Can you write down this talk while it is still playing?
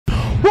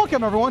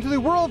Welcome everyone to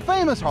the world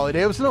famous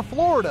Harley-Davidson of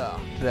Florida.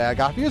 Today I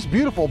got this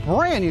beautiful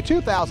brand new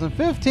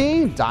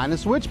 2015 Dyna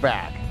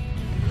Switchback.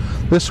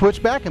 This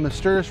Switchback in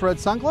mysterious red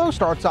Sunglow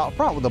starts out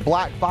front with the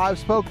black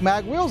 5-spoke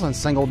mag wheels and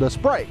single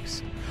disc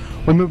brakes.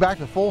 We move back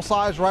to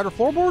full-size rider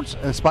floorboards,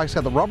 and this bike's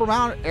got the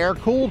rubber-mounted,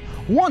 air-cooled,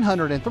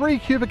 103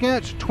 cubic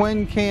inch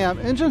twin-cam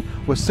engine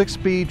with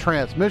 6-speed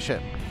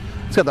transmission.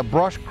 It's got the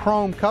brushed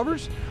chrome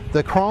covers,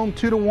 the chrome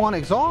 2-to-1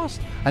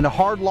 exhaust, and the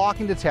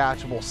hard-locking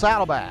detachable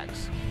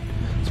saddlebags.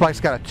 This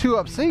bike's got a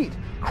 2-up seat,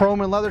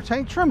 chrome and leather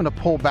tank trim, and the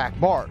pull-back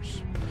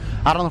bars.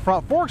 Out on the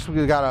front forks,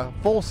 we've got a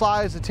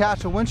full-size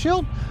attachable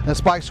windshield, and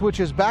this bike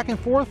switches back and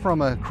forth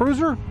from a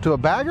cruiser to a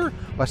bagger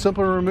by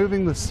simply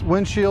removing the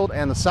windshield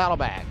and the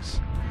saddlebags.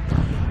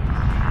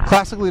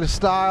 Classically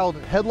styled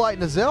headlight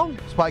and gazelle,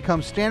 this bike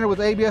comes standard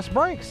with ABS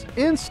brakes,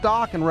 in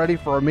stock and ready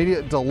for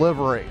immediate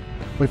delivery.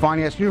 We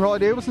finance new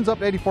Harley-Davidsons up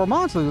to 84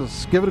 months, so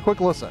let's give it a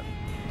quick listen.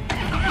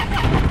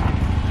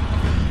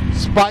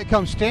 This bike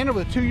comes standard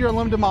with a 2-year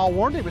limited mile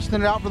warranty,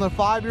 extended out for the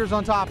 5 years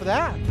on top of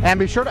that. And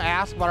be sure to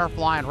ask about our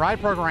Fly and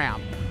Ride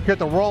program. Here at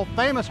the world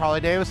famous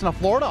Harley-Davidson of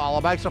Florida, all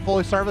our bikes are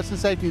fully serviced and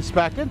safety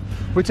inspected.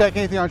 We take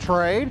anything on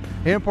trade,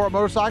 import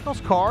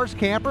motorcycles, cars,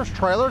 campers,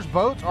 trailers,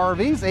 boats,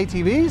 RVs,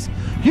 ATVs.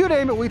 You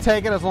name it, we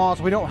take it as long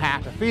as we don't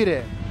have to feed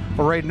it.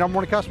 We're rated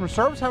 #1 in customer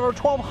service, have over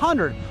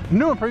 1,200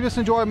 new and previous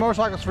enjoyed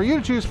motorcycles for you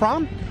to choose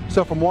from.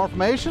 So for more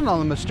information on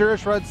the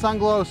mysterious red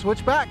Sunglow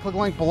Switchback, click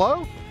the link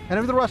below. And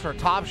over the rest of our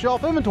top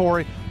shelf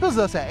inventory,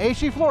 visit us at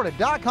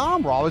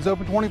hgflorida.com. We're always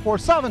open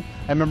 24/7.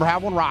 And remember,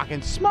 have one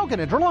rockin', smoking,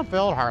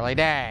 adrenaline-filled Harley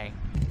day.